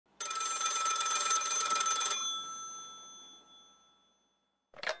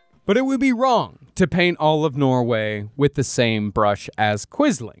But it would be wrong to paint all of Norway with the same brush as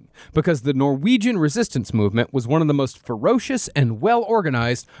Quisling, because the Norwegian resistance movement was one of the most ferocious and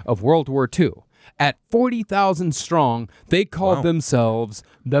well-organized of World War II. At 40,000 strong, they called themselves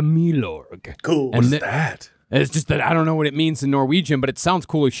the Milorg. Cool. What is that? It's just that I don't know what it means in Norwegian, but it sounds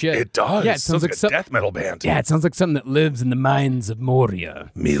cool as shit. It does. Yeah, it sounds like a death metal band. Yeah, it sounds like something that lives in the mines of Moria.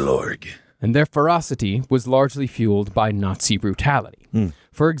 Milorg. And their ferocity was largely fueled by Nazi brutality.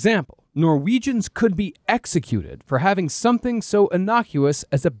 For example, Norwegians could be executed for having something so innocuous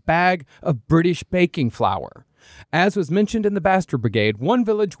as a bag of British baking flour. As was mentioned in the Bastard Brigade, one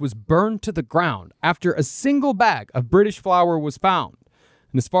village was burned to the ground after a single bag of British flour was found.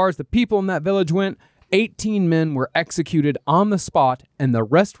 And as far as the people in that village went, 18 men were executed on the spot, and the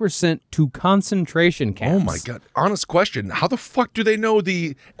rest were sent to concentration camps. Oh my God. Honest question. How the fuck do they know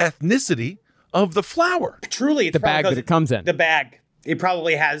the ethnicity of the flour? Truly, it's The bag that it comes in. The bag. It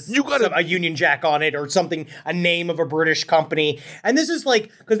probably has a Union Jack on it or something, a name of a British company. And this is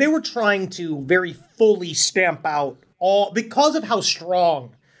like, because they were trying to very fully stamp out all, because of how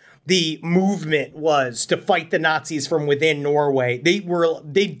strong the movement was to fight the Nazis from within Norway. They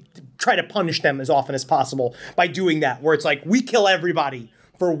try to punish them as often as possible by doing that, where it's like, we kill everybody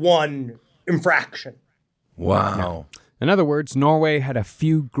for one infraction. Wow. In other words, Norway had a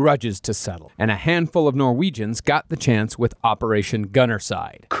few grudges to settle, and a handful of Norwegians got the chance with Operation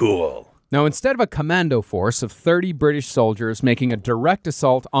Gunnerside. Cool. Now, instead of a commando force of 30 British soldiers making a direct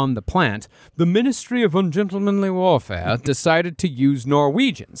assault on the plant, the Ministry of Ungentlemanly Warfare decided to use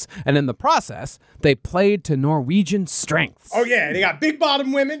Norwegians, and in the process, they played to Norwegian strengths. Oh yeah, they got big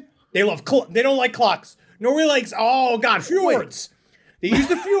bottom women. They love they don't like clocks. Norway likes fjords. They use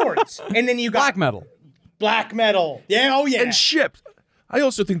the fjords, and then you got Black metal. Black metal. Yeah, oh yeah. And ships. I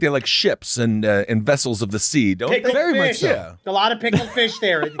also think they like ships and vessels of the sea, don't Pickled they? Very much fish. so. Yeah. A lot of pickled fish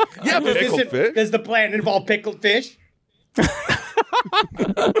there. Yeah, pickled fish. Does the plan involve pickled fish?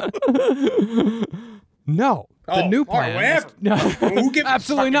 No. The new plan. Whatever. No. Who gives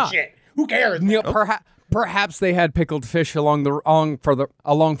Absolutely a fucking not. shit? Who cares? You know, perhaps they had pickled fish along for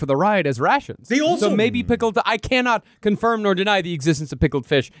the ride as rations. They also- so maybe pickled. I cannot confirm nor deny the existence of pickled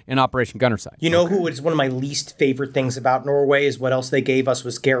fish in Operation Gunnerside. You know who is one of my least favorite things about Norway is what else they gave us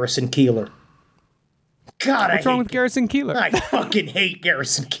was Garrison Keillor. God, What's wrong with Garrison Keillor? I fucking hate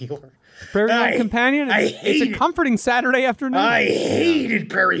Garrison Keillor. Prairie Home Companion. It's a comforting Saturday afternoon. I hated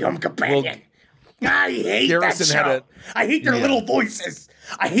Prairie Home Companion. I hate Garrison that show. had I hate their little voices.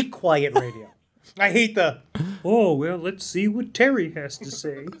 I hate quiet radio. I hate let's see what Terry has to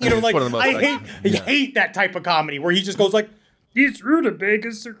say. You know, like, one of the most I hate that type of comedy where he just goes like, these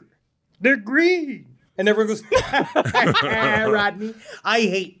rutabagas they're green. And everyone goes, Rodney. I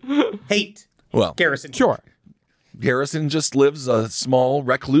hate Well, Garrison. Sure. Garrison just lives a small,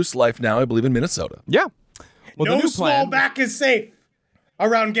 recluse life now, I believe, in Minnesota. Yeah. Well, No the new small plan. back is safe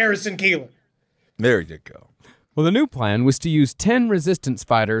around Garrison Keillor. There you go. Well, the new plan was to use 10 resistance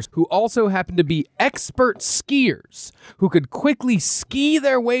fighters who also happened to be expert skiers who could quickly ski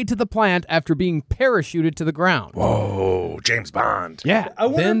their way to the plant after being parachuted to the ground. Whoa, James Bond. Yeah. I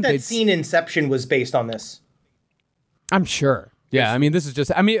wonder then if that they'd- scene Inception was based on this. I'm sure. Yeah, I mean, this is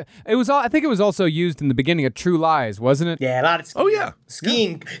just, I mean, it was all, I think it was also used in the beginning of True Lies, wasn't it? Yeah, a lot of skiing. Oh, yeah.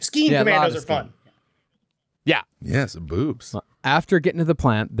 Skiing Yeah, a lot commandos of are fun. Yeah. Yes, boobs. After getting to the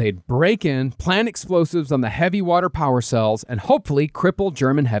plant, they'd break in, plant explosives on the heavy water power cells, and hopefully cripple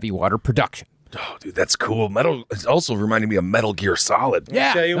German heavy water production. Oh, dude, that's cool. Metal. It's also reminding me of Metal Gear Solid.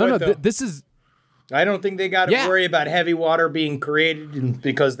 Yeah. tell you what, though. This is, I don't think they got to Yeah. worry about heavy water being created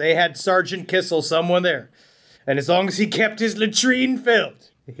because they had Sergeant Kissel somewhere there. And as long as he kept his latrine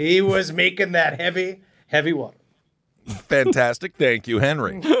filled, he was making that heavy water. Fantastic. Thank you,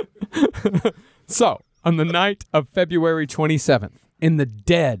 Henry. so, on the night of February 27th, in the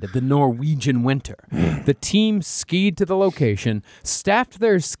dead of the Norwegian winter, the team skied to the location, staffed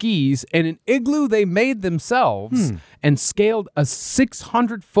their skis in an igloo they made themselves, and scaled a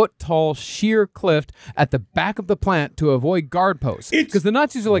 600-foot tall sheer cliff at the back of the plant to avoid guard posts. Because the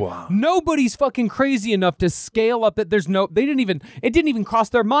Nazis are like, nobody's fucking crazy enough to scale up that it didn't even cross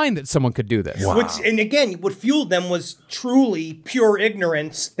their mind that someone could do this. Wow. And again, what fueled them was truly pure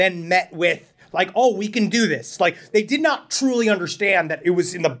ignorance, then met with, like, oh, we can do this. Like, they did not truly understand that it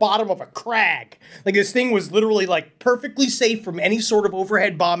was in the bottom of a crag. Like, this thing was literally, like, perfectly safe from any sort of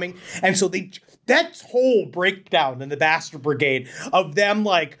overhead bombing. And so that whole breakdown in the Bastard Brigade of them,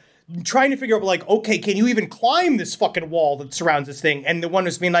 like, trying to figure out, like, okay, can you even climb this fucking wall that surrounds this thing? And the one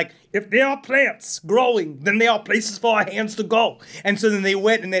was being like, if there are plants growing, then there are places for our hands to go. And so then they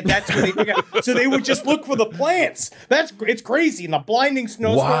went, and that's where they figured out. So they would just look for the plants. It's crazy. In the blinding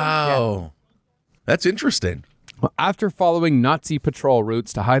snowstorm. Wow. Yeah. That's interesting. Well, after following Nazi patrol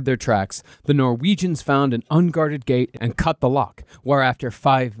routes to hide their tracks, the Norwegians found an unguarded gate and cut the lock, whereafter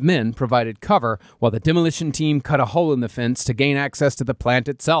 5 men provided cover while the demolition team cut a hole in the fence to gain access to the plant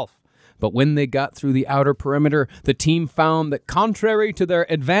itself. But when they got through the outer perimeter, the team found that contrary to their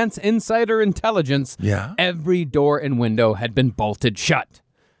advanced insider intelligence, every door and window had been bolted shut.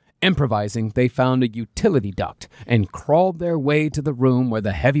 Improvising, they found a utility duct and crawled their way to the room where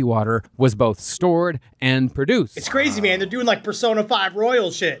the heavy water was both stored and produced. It's crazy, man. They're doing like Persona 5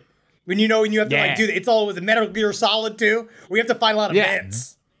 Royal shit. When you have to like do that. It's all with the Metal Gear Solid 2. We have to find a lot of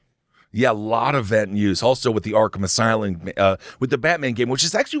vents. Yeah, a lot of vent use. Also with the Arkham Asylum, with the Batman game, which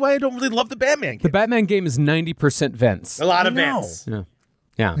is actually why I don't really love the Batman game. The Batman game is 90% vents. A lot of vents.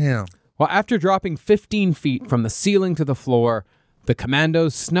 Yeah. Well, after dropping 15 feet from the ceiling to the floor, the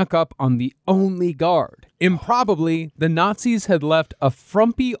commandos snuck up on the only guard. Improbably, the Nazis had left a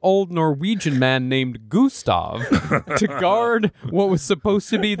frumpy old Norwegian man named Gustav to guard what was supposed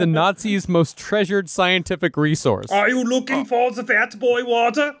to be the Nazis' most treasured scientific resource. Are you looking for the fat boy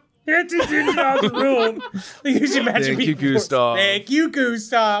water? It is in the other room. Thank you, Gustav. Thank you,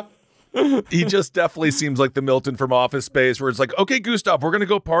 Gustav. He just definitely seems like the Milton from Office Space, where it's like, okay, Gustav, we're going to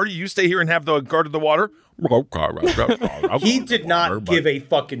go party. You stay here and have the guard of the water. He did not give a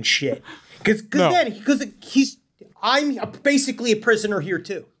fucking shit. Because I'm basically a prisoner here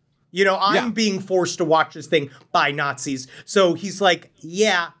too. I'm being forced to watch this thing by Nazis. So he's like,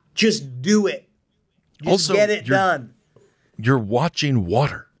 yeah, just do it. Just get it done. You're watching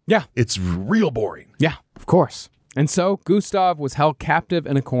water. Yeah. It's real boring. Yeah, of course. And so Gustav was held captive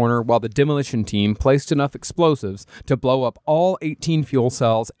in a corner while the demolition team placed enough explosives to blow up all 18 fuel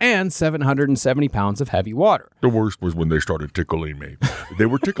cells and 770 pounds of heavy water. The worst was when they started tickling me. They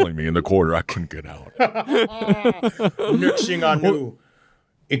were tickling me in the corner. I couldn't get out. Next thing I knew,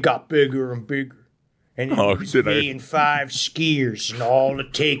 it got bigger and bigger. And it was me and 5 skiers, and all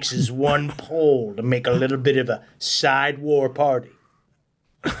it takes is one pole to make a little bit of a side war party.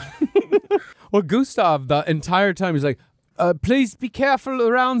 Well, Gustav, the entire time, he's like, please be careful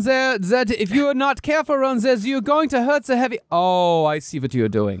around there. That if you are not careful around there, you're going to hurt the heavy. Oh, I see what you're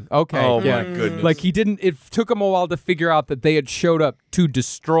doing. Okay. Oh, my goodness. Like, it took him a while to figure out that they had showed up to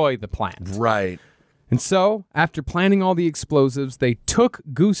destroy the plant. Right. And so, after planning all the explosives, they took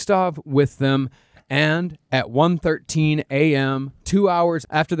Gustav with them. And at 1:13 a.m., 2 hours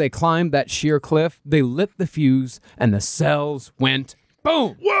after they climbed that sheer cliff, they lit the fuse and the cells went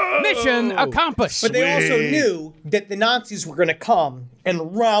boom! Whoa! Mission accomplished. But they also knew that the Nazis were going to come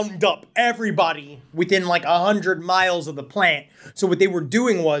and round up everybody within like 100 miles of the plant. So what they were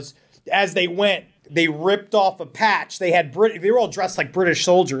doing was, as they went, they ripped off a patch. They were all dressed like British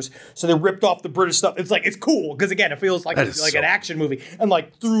soldiers, so they ripped off the British stuff. It's cool because again, it feels like an action movie, and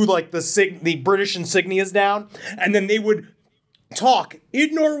like threw like the British insignias down, and then they would talk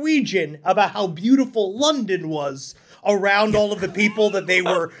in Norwegian about how beautiful London was around all of the people that they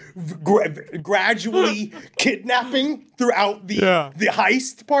were gradually kidnapping throughout the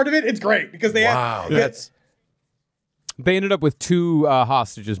heist part of it. It's great because they They ended up with 2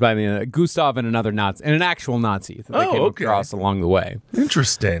 hostages by the end. Gustav and another Nazi, and an actual Nazi that they came across along the way.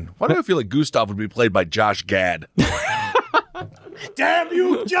 Interesting. Why do I feel like Gustav would be played by Josh Gad? Damn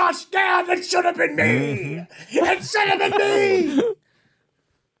you, Josh Gad! It should have been me! It should have been me!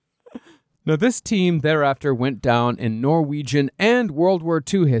 Now, this team thereafter went down in Norwegian and World War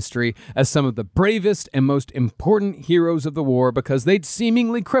II history as some of the bravest and most important heroes of the war because they'd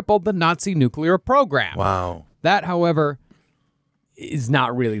seemingly crippled the Nazi nuclear program. Wow. That, however, is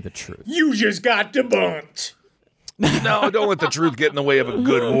not really the truth. You just got debunked. No, don't let the truth get in the way of a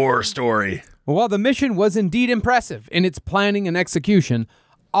good war story. While the mission was indeed impressive in its planning and execution,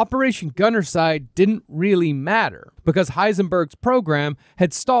 Operation Gunnerside didn't really matter because Heisenberg's program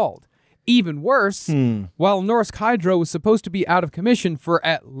had stalled. Even worse, while Norsk Hydro was supposed to be out of commission for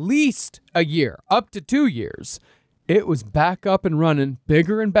at least a year, up to 2 years, it was back up and running,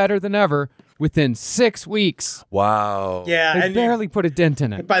 bigger and better than ever, within 6 weeks. Wow. Yeah. They barely put a dent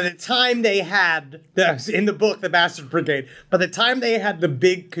in it. By the time they had, in the book, The Bastard Brigade, by the time they had the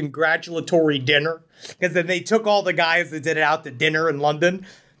big congratulatory dinner, because then they took all the guys that did it out to dinner in London,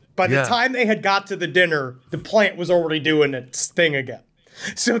 by the time they had got to the dinner, the plant was already doing its thing again.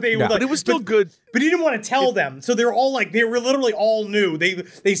 So they were like, but it was still good. But he didn't want to tell them. So they're all like, they were literally all new.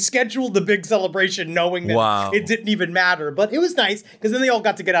 They scheduled the big celebration knowing that it didn't even matter. But it was nice because then they all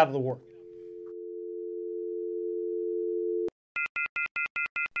got to get out of the war.